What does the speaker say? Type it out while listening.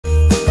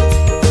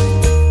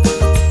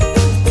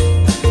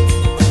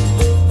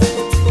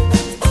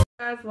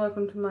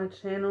welcome to my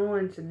channel,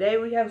 and today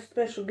we have a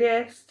special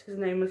guest. His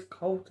name is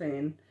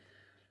Kolten.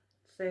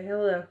 Say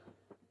hello.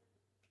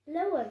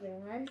 Hello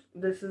everyone.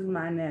 This is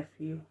my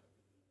nephew.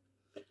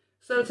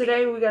 So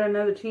today we got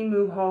another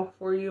Temu haul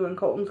for you, and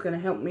Kolten's going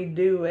to help me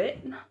do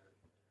it.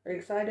 Are you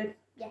excited?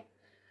 Yeah.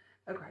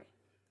 Okay,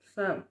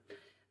 so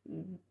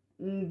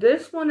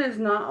this one is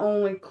not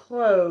only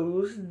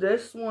clothes,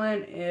 this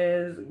one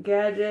is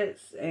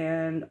gadgets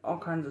and all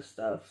kinds of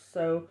stuff.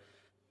 So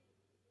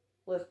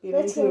let's get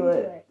into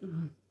it.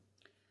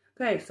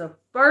 Okay, so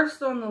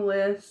first on the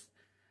list,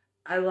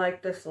 I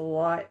like this a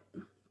lot.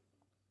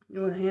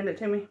 You want to hand it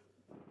to me?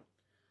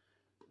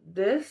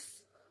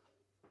 This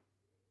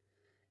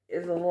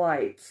is a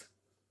light,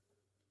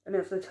 and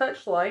it's a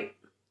touch light,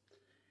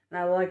 and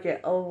I like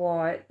it a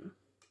lot.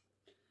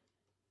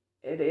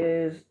 It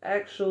is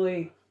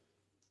actually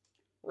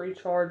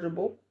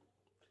rechargeable.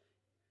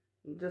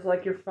 Just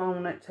like your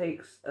phone, it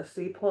takes a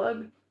C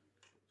plug.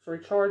 It's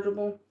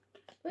rechargeable.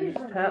 You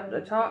just tap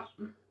the top,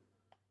 and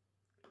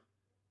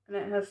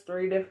it has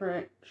 3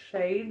 different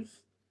shades.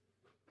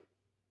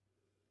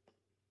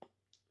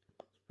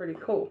 It's pretty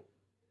cool.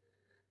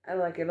 I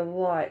like it a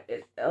lot.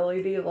 It's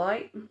LED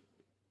light, and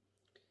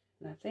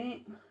I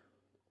think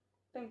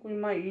we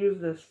might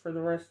use this for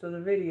the rest of the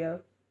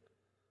video.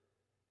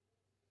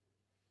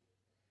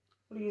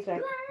 What do you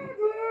think?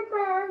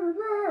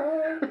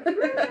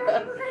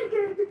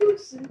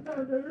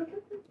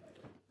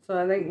 So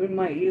I think we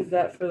might use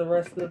that for the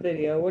rest of the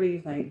video. What do you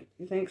think?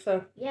 You think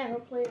so? Yeah,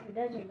 hopefully if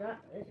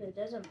it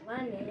doesn't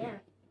blind me, yeah.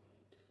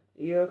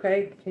 You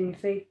okay? Can you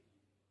see?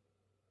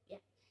 Yeah.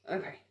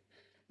 Okay.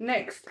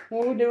 Next.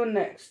 What are we doing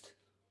next?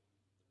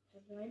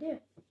 What do I do?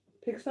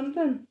 Pick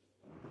something.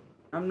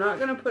 I'm not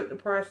going to put the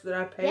price that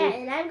I paid. Yeah,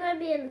 and I'm going to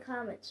be in the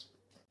comments.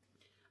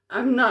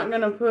 I'm not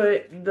going to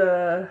put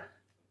the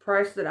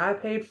price that I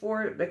paid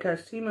for it,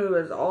 because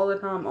Temu is all the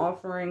time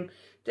offering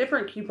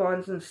different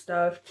coupons and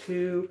stuff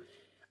to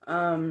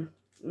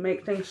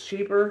make things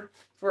cheaper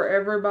for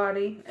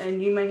everybody,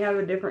 and you may have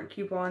a different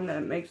coupon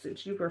that makes it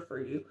cheaper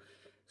for you.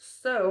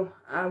 So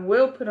I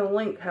will put a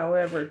link,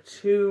 however,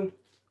 to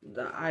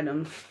the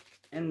items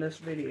in this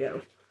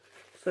video.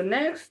 So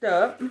next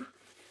up,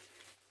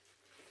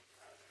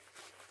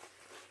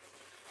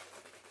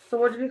 so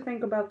what did you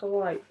think about the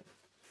light?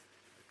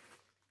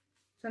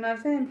 It's a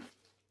nice thing.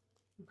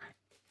 Okay.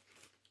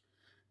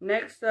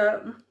 Next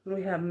up,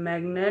 we have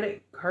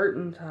magnetic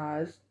curtain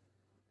ties.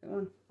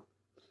 When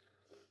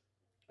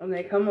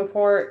they come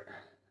apart,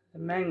 the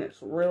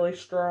magnet's really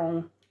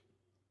strong.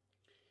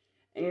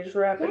 And you just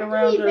wrap it around. You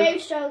have to be very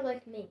strong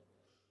like me.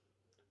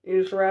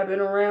 You just wrap it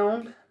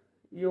around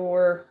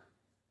your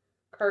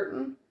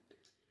curtain.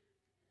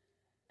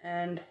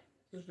 And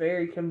it's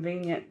very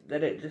convenient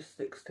that it just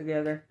sticks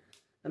together.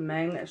 The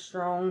magnet's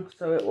strong,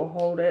 so it will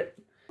hold it.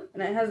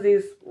 And it has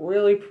these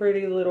really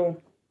pretty little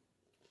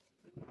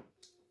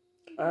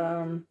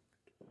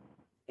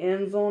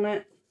ends on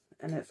it,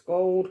 and it's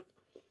gold.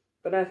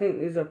 But I think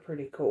these are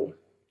pretty cool.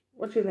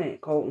 What you think,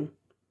 Kolten?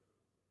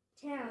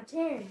 10 out of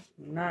 10.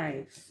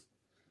 Nice.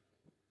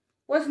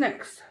 What's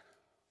next?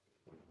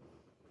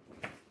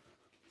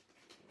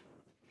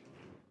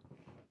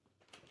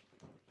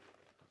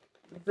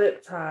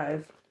 Zip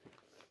ties.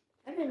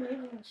 I've been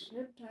using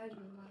zip ties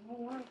my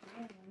whole life.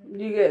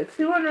 You get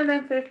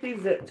 250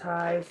 zip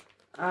ties.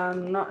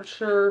 I'm not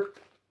sure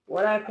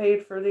what I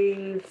paid for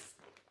these,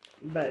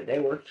 but they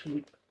were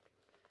cheap.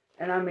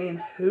 And I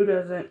mean, who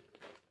doesn't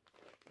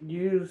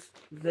use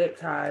zip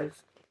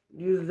ties?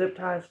 Use zip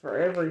ties for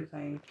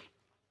everything.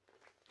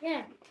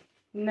 Yeah.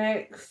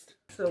 Next.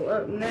 So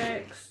up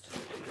next,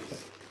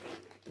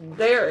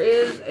 there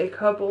is a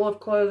couple of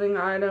clothing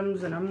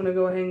items, and I'm going to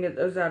go ahead and get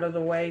those out of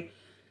the way.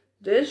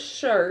 This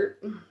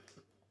shirt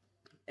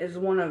is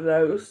one of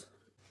those.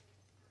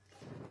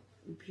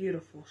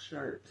 Beautiful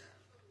shirt.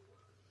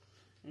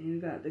 And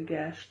you got the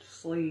gashed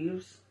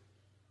sleeves.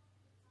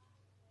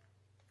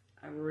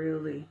 I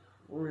really,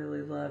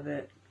 really love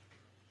it.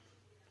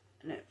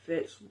 And it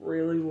fits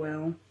really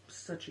well.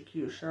 Such a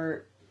cute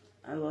shirt.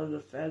 I love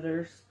the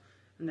feathers.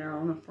 And they're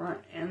on the front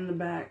and the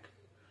back.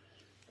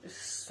 It's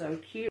so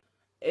cute.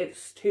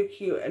 It's too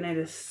cute, and it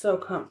is so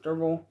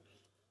comfortable.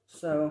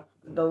 So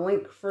the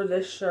link for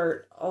this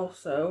shirt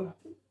also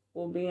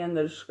will be in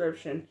the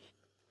description.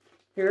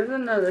 Here's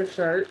another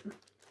shirt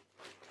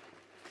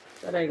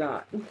that I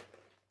got.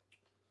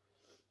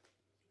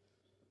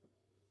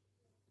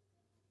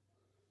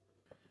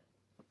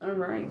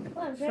 Alright,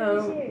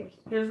 so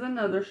here's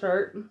another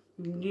shirt.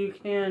 You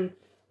can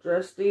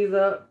dress these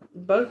up.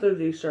 Both of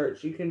these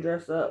shirts you can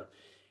dress up.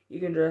 You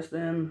can dress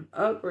them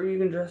up, or you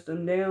can dress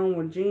them down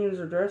with jeans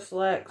or dress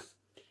slacks.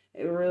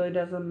 It really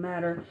doesn't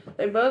matter.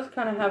 They both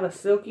kind of have a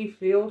silky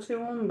feel to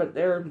them, but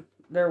they're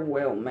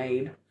well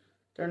made.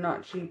 They're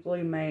not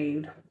cheaply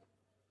made.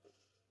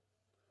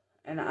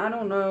 And I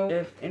don't know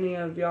if any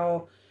of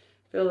y'all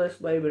feel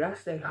this way, but I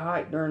stay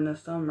hot during the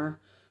summer.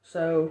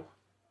 So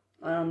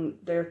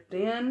they're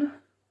thin,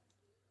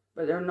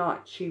 but they're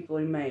not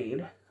cheaply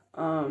made.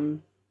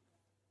 And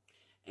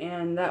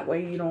that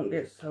way you don't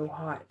get so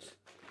hot.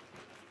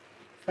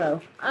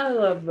 So, I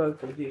love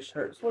both of these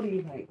shirts. What do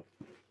you think?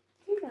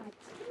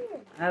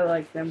 I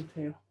like them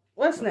too.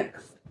 What's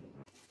next?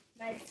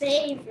 My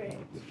favorite.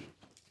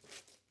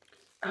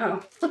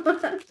 Oh.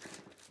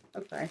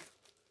 Okay.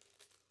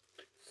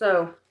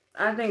 So,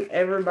 I think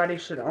everybody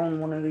should own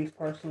one of these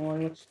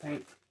personally. What you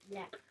think?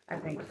 Yeah. I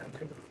think so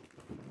too.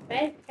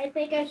 I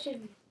think I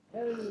should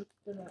own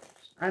the most.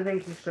 I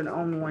think you should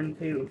own one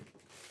too.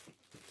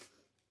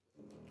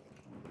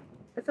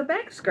 It's a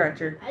back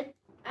scratcher.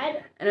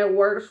 And it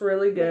works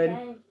really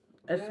good.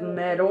 It's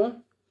metal.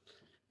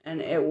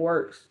 And it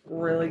works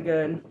really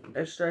good.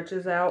 It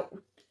stretches out.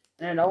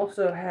 And it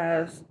also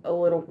has a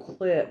little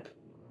clip.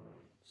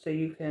 So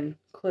you can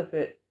clip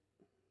it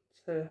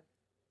to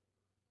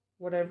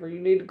whatever you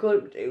need to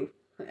clip to.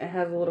 It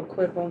has a little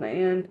clip on the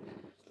end.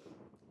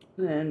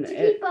 And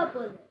keep up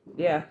with it.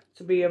 Yeah,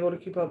 to be able to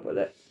keep up with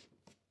it.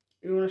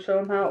 You want to show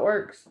them how it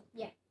works?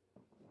 Yeah.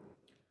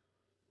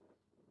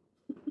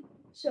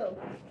 So,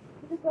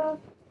 put it back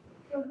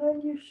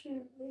behind your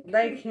shirt.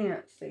 They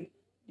can't see.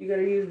 You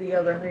gotta use the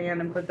other hand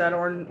and put that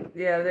on.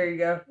 Yeah, there you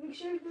go. Make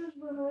sure it goes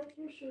behind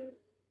your shirt.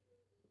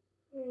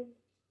 And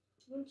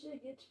once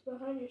it gets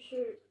behind your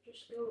shirt,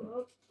 just go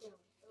up, down,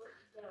 up,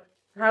 down.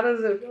 How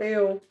does it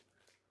feel?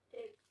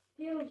 It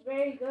feels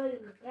very good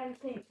and kind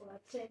of painful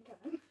at the same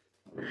time.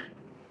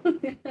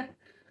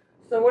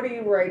 So what do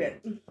you rate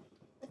it?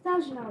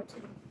 1,000 out of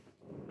 10.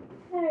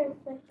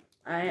 Perfect.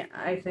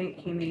 I think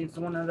he needs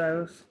one of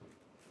those.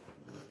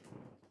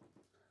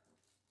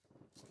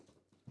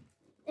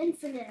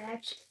 Infinite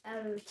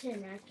out of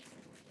 10,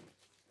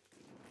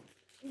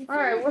 actually.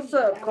 Alright, what's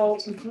up,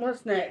 Colton?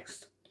 What's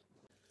next?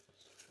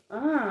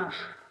 One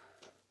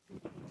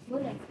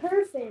of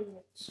her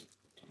favorites.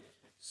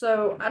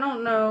 So, I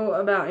don't know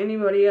about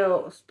anybody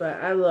else,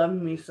 but I love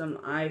me some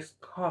iced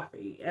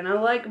coffee. And I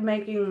like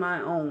making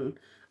my own.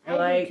 I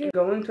like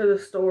going to the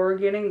store,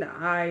 getting the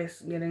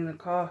ice, getting the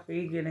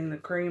coffee, getting the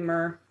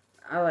creamer.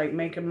 I like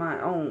making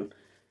my own.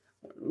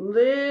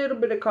 Little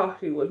bit of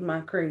coffee with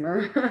my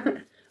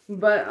creamer.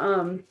 But,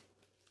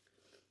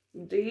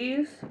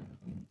 these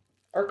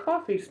are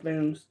coffee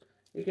spoons.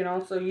 You can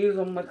also use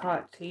them with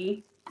hot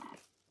tea.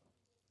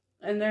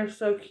 And they're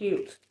so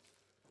cute.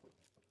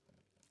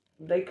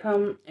 They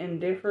come in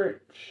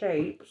different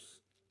shapes.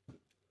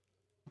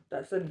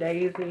 That's a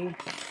daisy.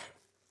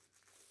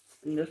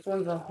 And this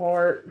one's a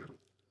heart.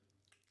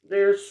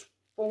 There's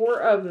 4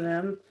 of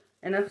them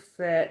in a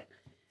set.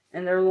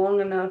 And they're long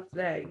enough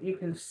that you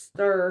can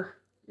stir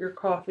your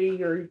coffee,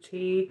 your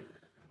tea,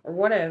 or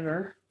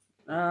whatever.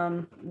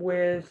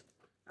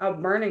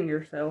 Without burning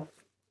yourself.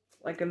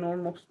 Like a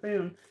normal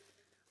spoon.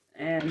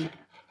 And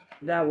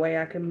that way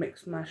I can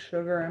mix my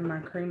sugar and my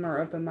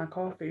creamer up in my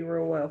coffee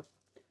real well.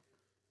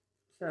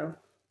 So,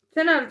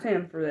 10 out of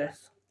 10 for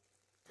this.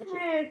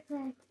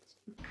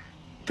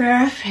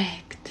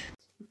 Perfect.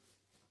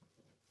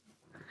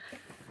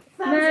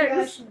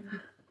 Next.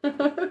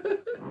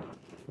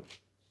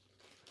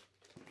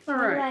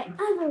 Alright.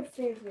 My other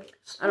favorite.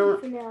 I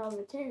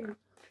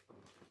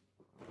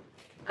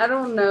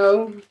don't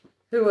know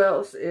who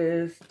else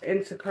is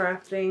into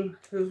crafting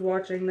who's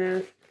watching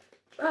this,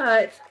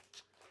 but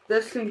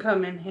this can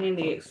come in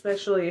handy,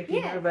 especially if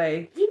you have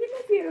a... Even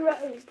if you're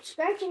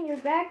scratching your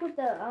back with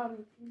the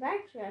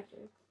back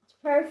scratcher, it's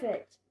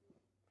perfect.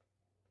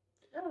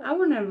 Oh. I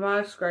wouldn't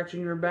advise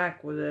scratching your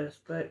back with this,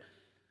 but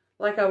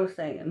like I was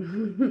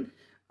saying,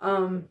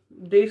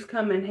 these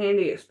come in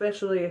handy,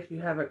 especially if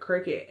you have a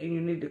Cricut and you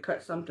need to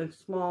cut something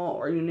small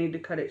or you need to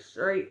cut it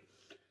straight.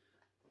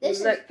 This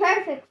is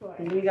perfect for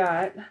it. We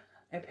got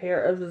a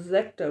pair of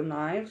Exacto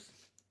Knives.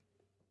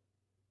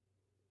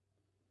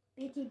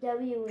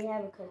 BTW, we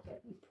have a Cricut.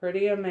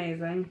 Pretty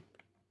amazing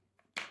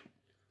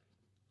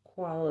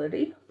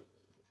quality.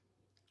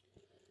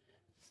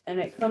 And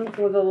it comes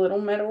with a little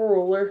metal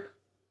ruler,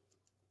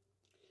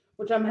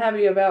 which I'm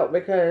happy about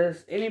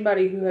because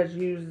anybody who has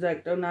used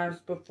Exacto Knives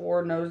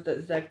before knows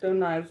that Exacto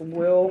Knives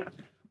will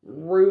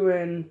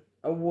ruin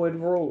a wood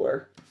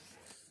ruler.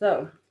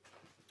 So,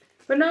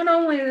 but not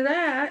only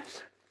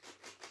that,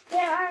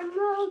 there are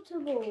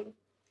multiple.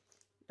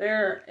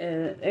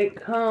 It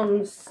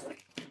comes,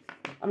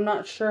 I'm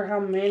not sure how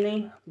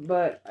many,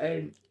 but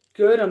a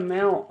good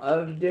amount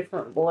of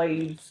different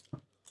blades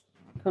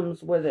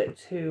comes with it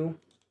too.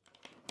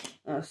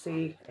 Let's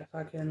see if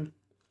I can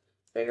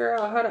figure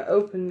out how to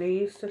open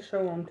these to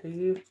show them to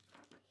you.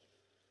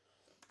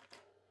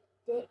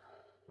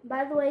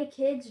 By the way,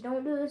 kids,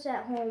 don't do this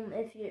at home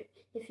if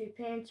your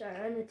parents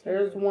are on the table.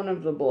 There's one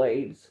of the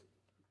blades.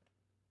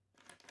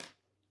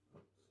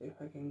 See if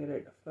I can get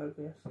it to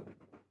focus.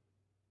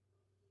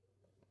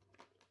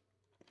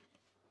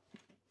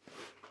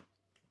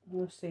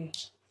 Let's see.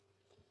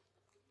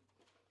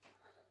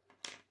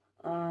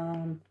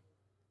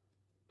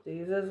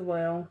 These as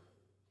well.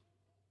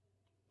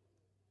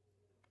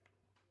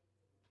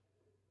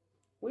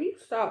 Will you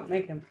stop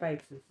making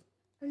faces?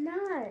 I'm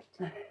not.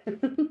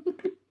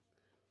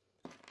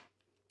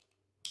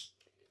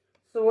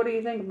 So what do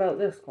you think about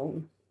this,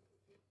 Colton?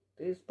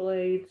 These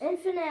blades?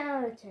 Infinite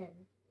out of 10.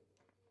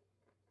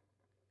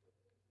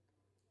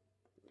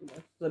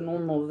 That's the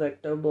normal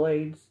Exacto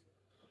blades.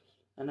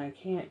 And I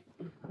can't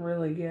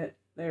really get,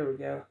 there we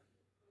go,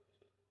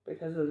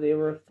 because of the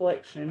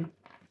reflection.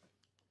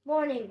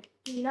 Warning,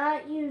 do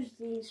not use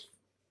these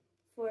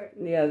for...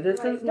 Yeah, this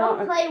is not...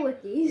 Don't play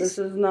with these. This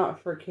is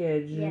not for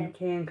kids. You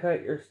can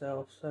cut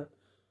yourself, so...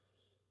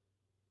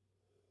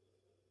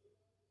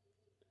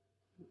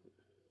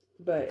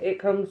 But it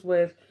comes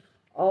with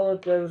all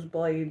of those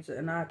blades,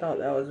 and I thought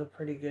that was a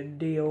pretty good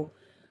deal.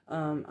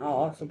 I'll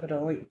also put a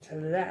link to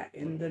that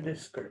in the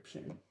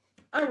description.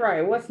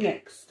 Alright, what's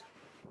next?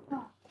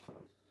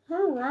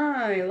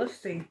 Alright, let's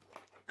see.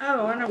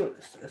 Oh, I know what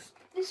this is.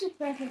 This is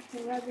perfect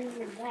for rubbing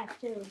your back,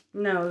 too.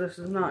 No, this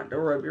is not to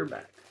rub your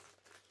back.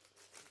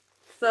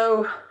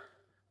 So,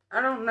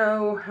 I don't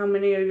know how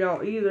many of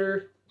y'all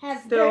either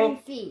have dirty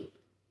feet.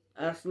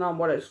 That's not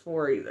what it's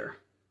for either.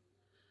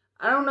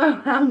 I don't know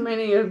how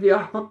many of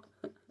y'all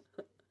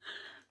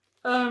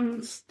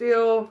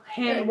still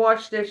hand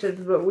wash dishes,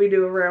 but we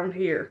do around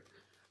here.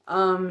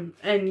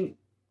 And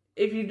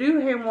if you do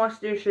hand wash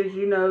dishes,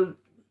 you know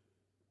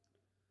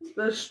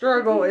the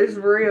struggle is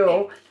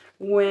real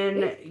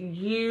when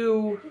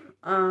you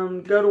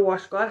go to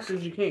wash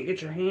glasses. You can't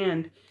get your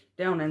hand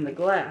down in the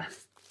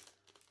glass.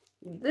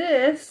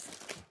 This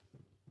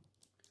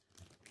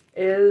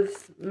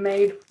is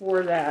made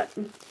for that.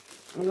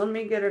 Let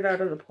me get it out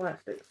of the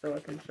plastic so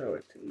I can show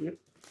it to you.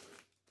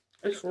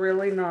 It's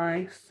really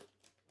nice.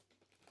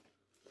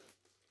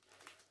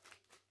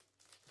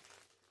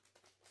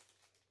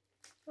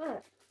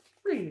 What?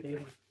 What are you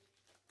doing?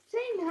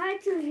 Saying hi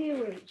to the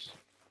viewers.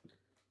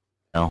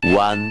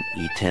 One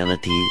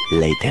eternity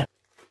later.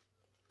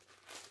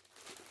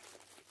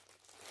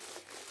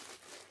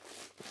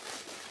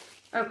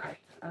 Okay,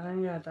 I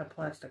think I got that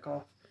plastic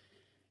off.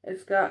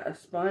 It's got a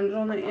sponge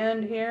on the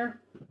end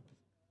here.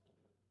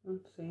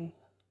 Let's see.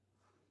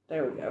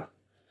 There we go.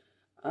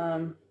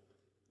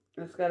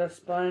 It's got a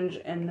sponge,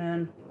 and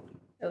then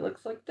it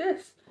looks like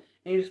this.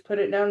 And you just put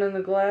it down in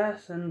the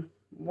glass and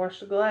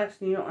wash the glass,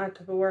 and you don't have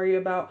to worry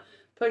about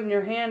putting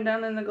your hand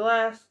down in the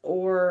glass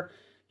or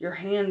your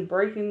hand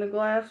breaking the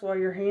glass while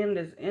your hand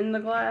is in the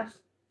glass.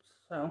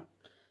 So,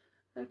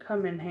 that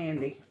come in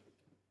handy.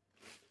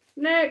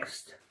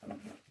 Next.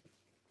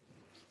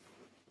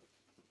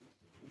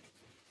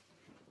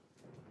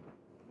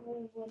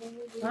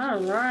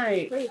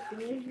 Alright.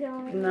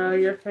 No,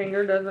 your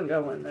finger doesn't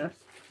go in this.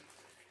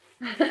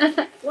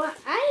 Well,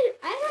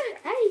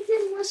 I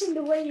didn't listen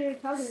to what you were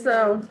talking about.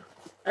 So,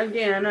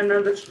 again,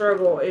 another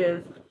struggle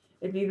is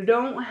if you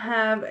don't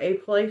have a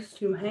place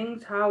to hang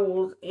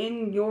towels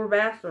in your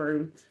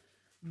bathroom,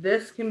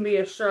 this can be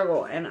a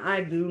struggle, and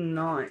I do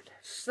not.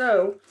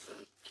 So,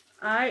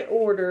 I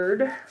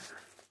ordered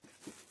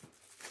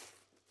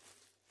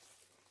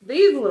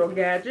these little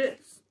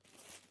gadgets.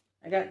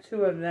 I got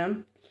 2 of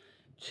them.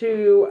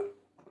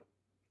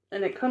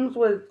 And it comes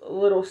with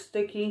little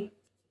sticky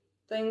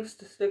things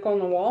to stick on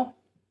the wall.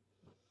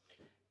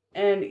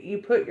 And you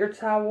put your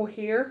towel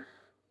here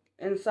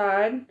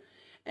inside,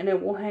 and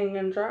it will hang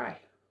and dry.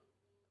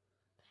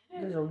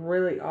 These are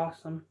really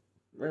awesome.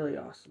 Really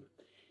awesome.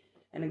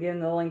 And again,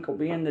 the link will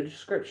be in the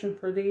description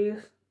for these.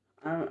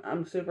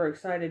 I'm super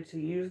excited to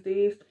use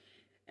these.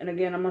 And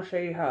again, I'm going to show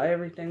you how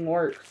everything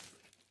works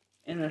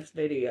in this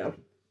video.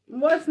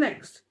 What's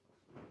next?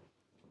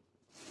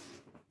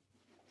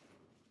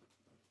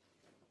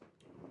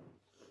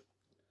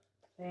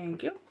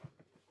 Thank you.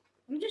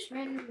 I'm just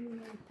randomly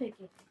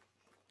picking.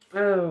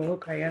 Oh,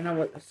 okay. I know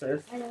what this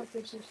is. I know what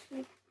this is.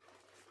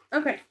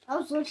 Okay. I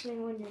was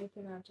listening when you were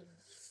pronouncing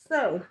it.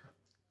 So,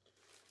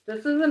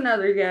 this is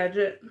another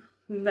gadget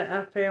that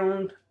I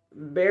found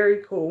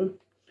very cool.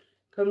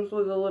 Comes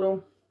with a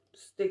little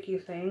sticky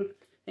thing.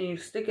 And you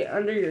stick it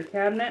under your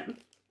cabinet.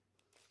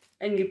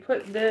 And you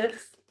put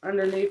this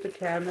underneath the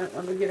cabinet.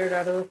 Let me get it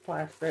out of the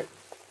plastic.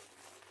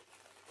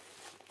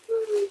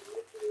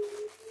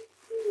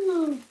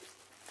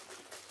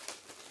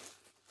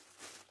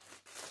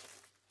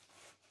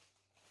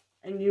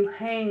 And you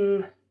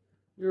hang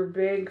your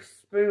big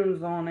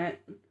spoons on it.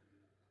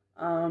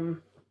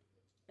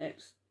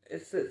 It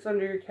sits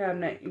under your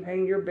cabinet. You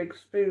hang your big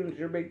spoons,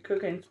 your big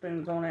cooking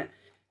spoons on it,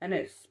 and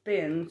it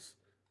spins.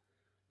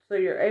 So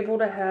you're able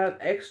to have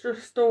extra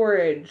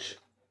storage.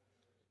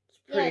 It's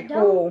pretty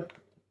cool.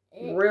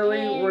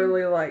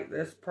 Really like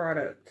this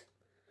product.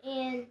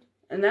 And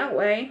that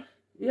way,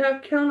 you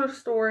have counter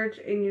storage,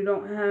 and you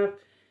don't have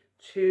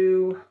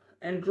to,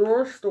 and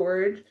drawer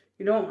storage,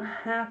 you don't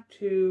have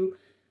to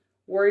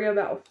worry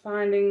about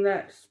finding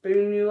that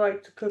spoon you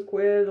like to cook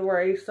with or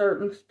a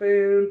certain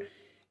spoon.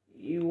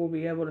 You will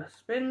be able to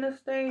spin this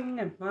thing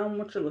and find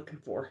what you're looking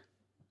for.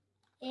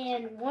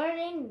 And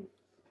warning,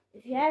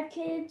 if you have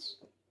kids,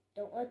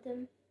 don't let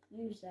them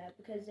use that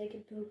because they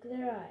can poke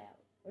their eye out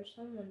or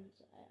someone's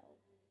eye out.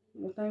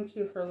 Well, thank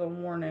you for the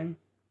warning.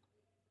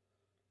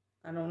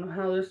 I don't know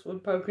how this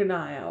would poke an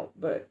eye out,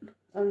 but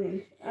I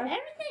mean,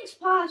 everything's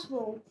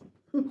possible.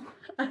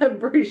 I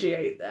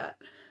appreciate that.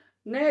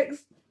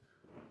 Next.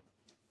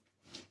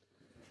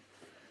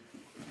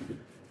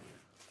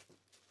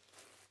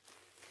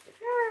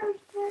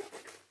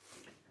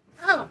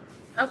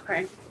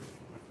 Okay.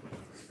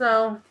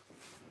 So,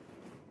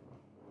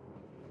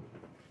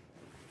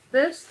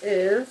 this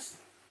is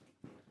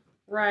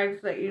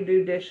rags that you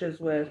do dishes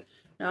with.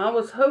 Now, I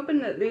was hoping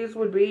that these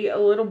would be a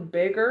little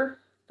bigger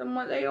than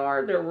what they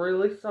are. They're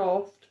really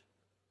soft.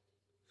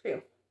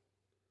 Feel.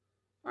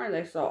 Aren't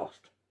they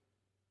soft?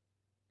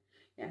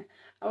 Yeah.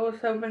 I was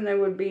hoping they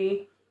would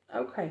be,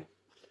 okay.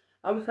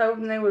 I was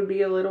hoping they would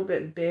be a little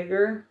bit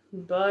bigger,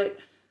 but,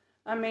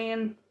 I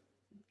mean,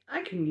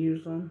 I can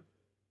use them.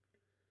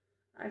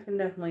 I can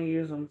definitely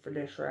use them for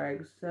dish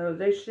rags. So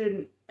they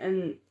should,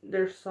 and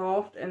they're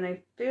soft, and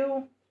they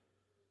feel,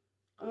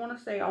 I want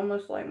to say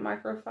almost like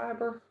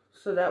microfiber.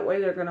 So that way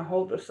they're going to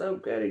hold the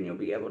soap good, and you'll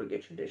be able to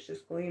get your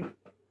dishes clean.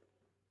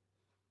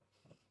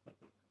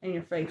 And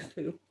your face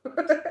too.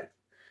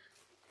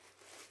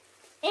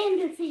 And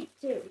your feet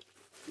too.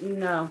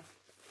 No.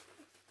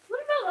 What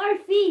about our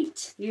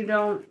feet? You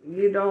don't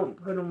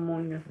put them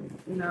on your,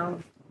 no.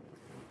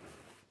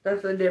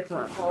 That's a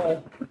different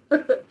haul.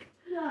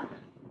 Yeah.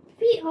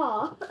 Feet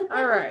haul.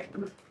 Alright.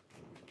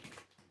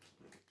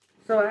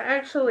 So I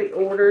actually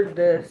ordered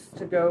this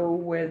to go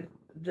with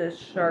this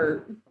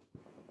shirt.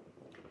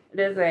 It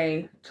is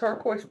a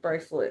turquoise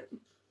bracelet.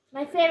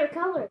 My favorite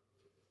color.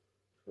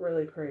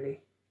 Really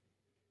pretty.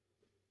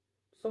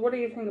 So what do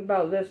you think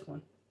about this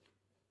one?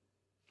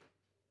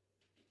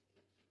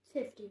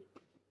 50.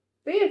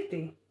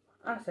 50.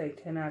 I say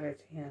 10 out of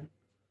 10.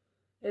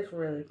 It's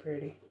really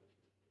pretty.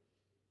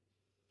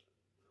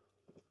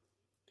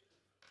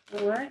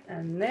 Alright,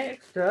 and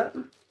next up,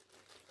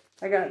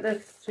 I got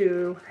this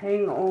to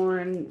hang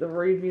on the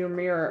review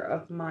mirror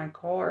of my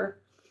car.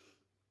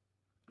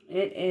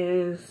 It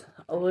is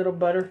a little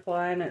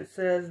butterfly, and it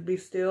says, "Be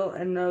still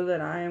and know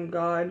that I am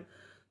God."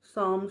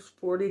 Psalms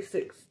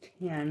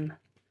 46:10.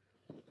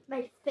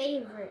 My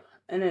favorite.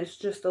 And it's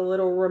just a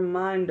little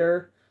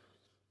reminder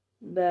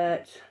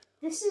that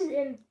This is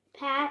in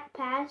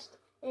past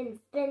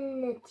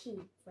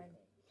infinity for me.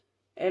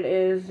 it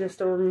is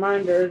just a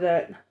reminder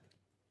that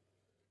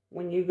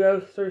when you go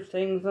through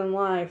things in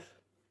life,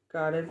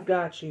 God has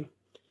got you.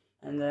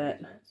 And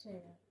that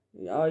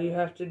all you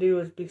have to do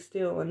is be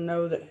still and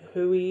know that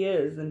who He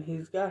is, and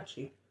He's got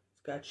you.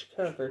 He's got you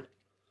covered.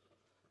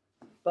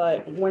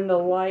 But when the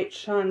light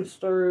shines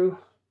through,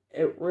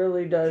 it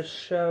really does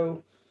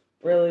show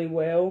really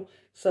well.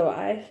 So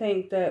I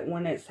think that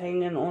when it's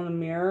hanging on the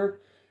mirror,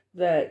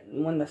 that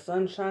when the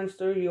sun shines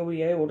through, you'll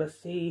be able to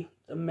see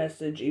the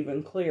message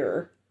even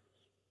clearer.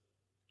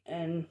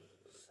 And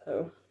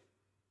so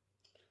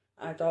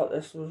I thought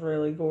this was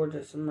really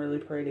gorgeous and really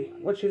pretty.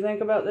 What you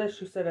think about this?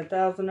 You said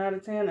 1,000 out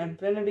of 10,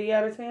 infinity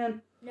out of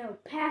 10? No,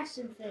 past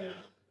infinity.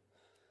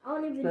 I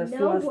don't even This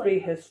know must what. be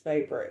his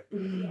favorite.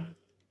 Yeah.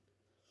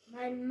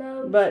 My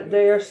most. But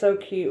they are so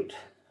cute.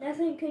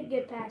 Nothing could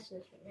get past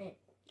this for me.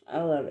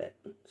 I love it.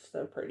 It's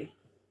so pretty.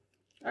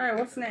 Alright,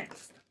 what's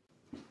next?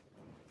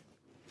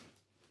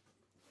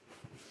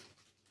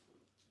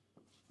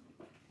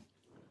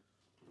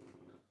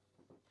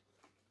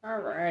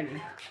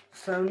 Alrighty.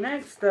 So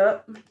next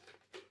up,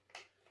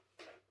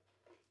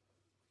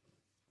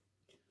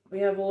 we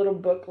have a little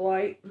book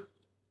light.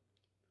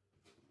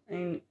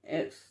 And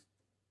it's,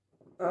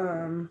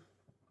 I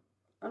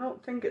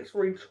don't think it's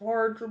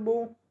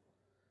rechargeable.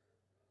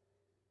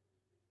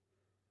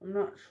 I'm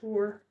not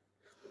sure.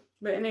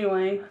 But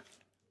anyway,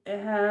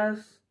 it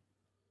has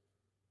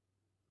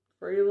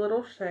 3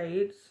 little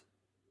shades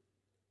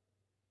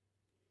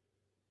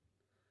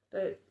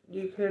that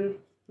you can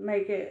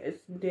make it,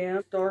 it's dim,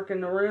 it's dark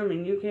in the room,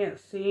 and you can't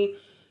see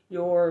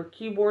your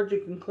keyboard.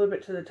 You can clip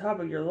it to the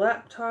top of your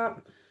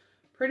laptop.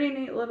 Pretty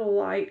neat little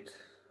light.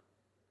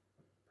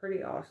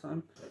 Pretty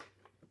awesome.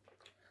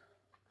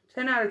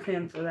 10 out of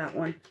 10 for that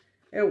one.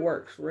 It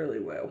works really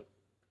well.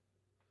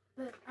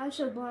 But I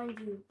shall blind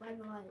you by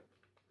the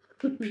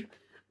light.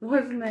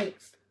 What's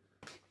next?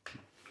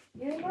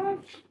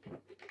 Earmuffs?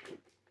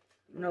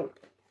 Nope.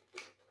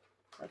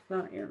 That's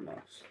not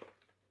earmuffs.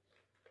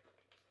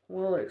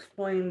 We'll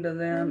explain to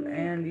them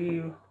and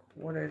you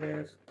what it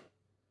is.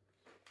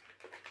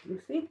 You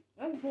see?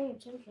 I'm paying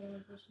attention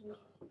to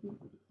this.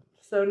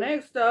 So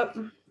next up,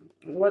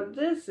 what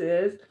this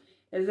is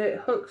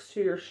it hooks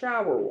to your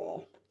shower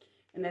wall.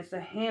 And it's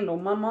a handle.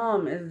 My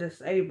mom is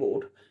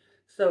disabled.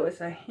 So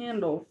it's a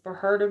handle for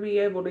her to be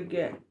able to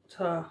get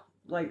to,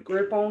 like,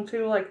 grip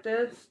onto like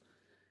this.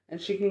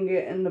 And she can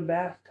get in the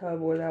bathtub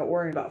without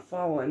worrying about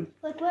falling.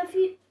 Like, what if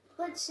you,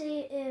 let's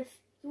say if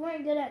you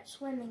weren't good at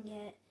swimming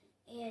yet,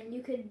 and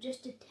you could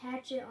just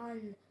attach it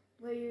on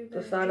where you're going to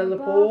The side of the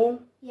jump pool?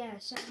 off. Yeah,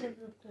 side of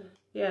the pool.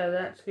 Yeah,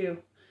 that too.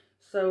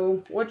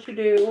 So what you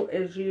do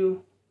is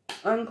you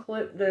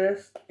unclip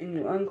this and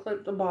you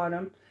unclip the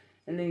bottom,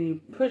 and then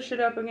you push it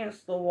up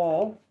against the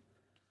wall,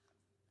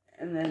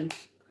 and then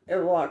it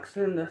locks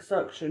in the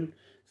suction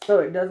so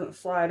it doesn't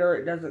slide or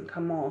it doesn't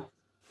come off.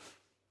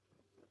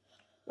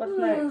 What's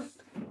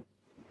next?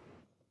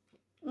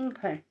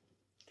 Okay.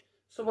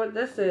 So what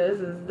this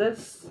is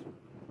this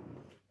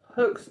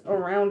hooks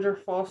around your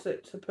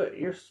faucet to put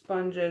your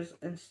sponges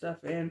and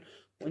stuff in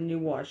when you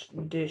wash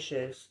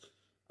dishes.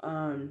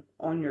 on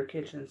your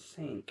kitchen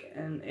sink.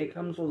 And it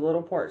comes with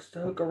little parts to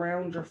hook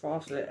around your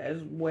faucet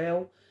as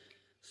well.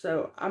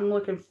 So I'm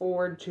looking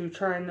forward to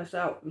trying this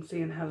out and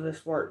seeing how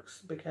this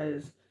works,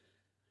 because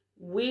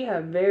we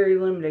have very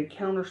limited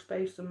counter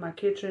space in my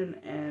kitchen,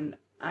 and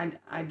I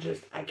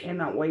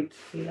cannot wait to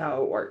see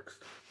how it works.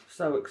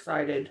 So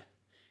excited.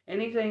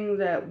 Anything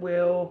that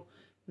will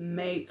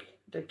make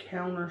the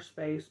counter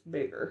space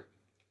bigger.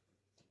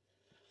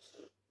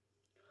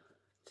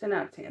 10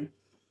 out of 10.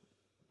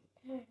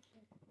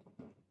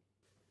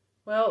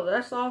 Well,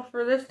 that's all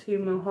for this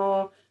Temu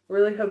haul.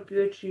 Really hope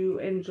that you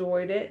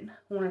enjoyed it.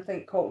 I want to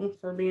thank Kolten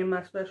for being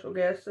my special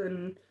guest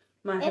and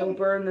my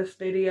helper in this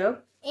video.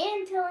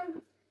 And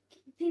telling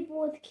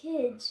people with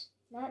kids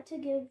not to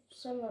give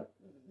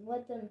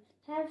let them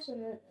have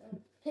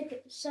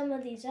pick some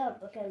of these up,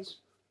 because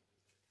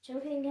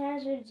choking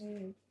hazards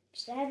and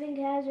stabbing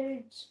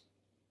hazards,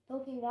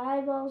 poking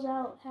eyeballs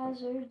out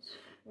hazards,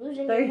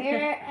 losing your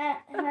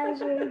hair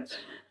hazards,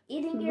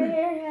 eating your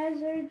hair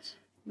hazards.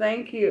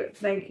 Thank you,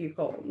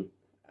 Kolten.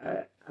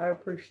 I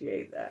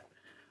appreciate that.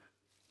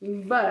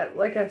 But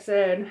like I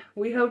said,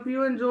 we hope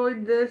you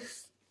enjoyed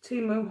this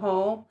Temu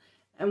haul,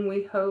 and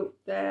we hope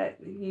that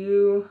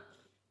you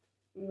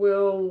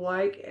will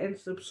like and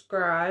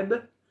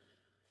subscribe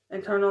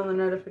and turn on the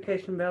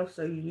notification bell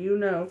so you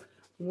know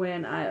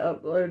when I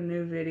upload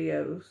new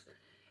videos.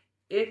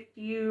 If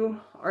you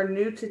are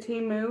new to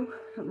Temu,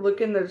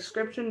 look in the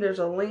description. There's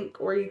a link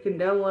where you can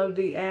download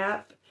the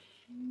app.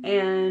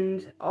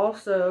 And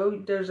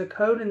also, there's a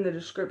code in the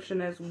description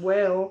as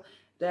well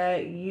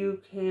that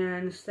you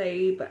can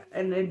save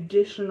an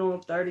additional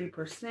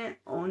 30%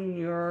 on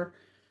your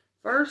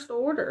first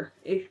order.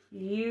 If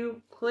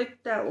you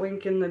click that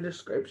link in the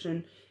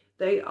description,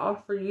 they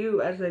offer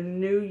you as a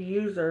new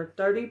user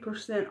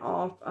 30%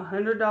 off, a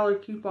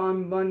 $100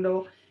 coupon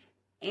bundle,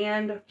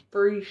 and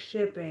free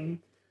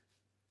shipping.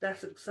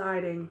 That's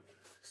exciting.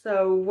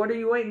 So, what are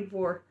you waiting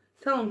for?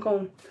 Tell them,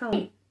 Cole. Tell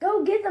them.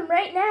 Go get them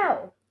right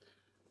now.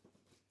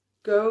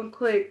 Go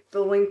click the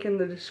link in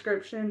the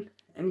description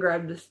and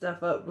grab this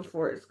stuff up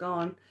before it's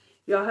gone.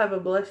 Y'all have a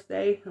blessed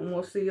day, and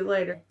we'll see you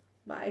later.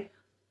 Bye.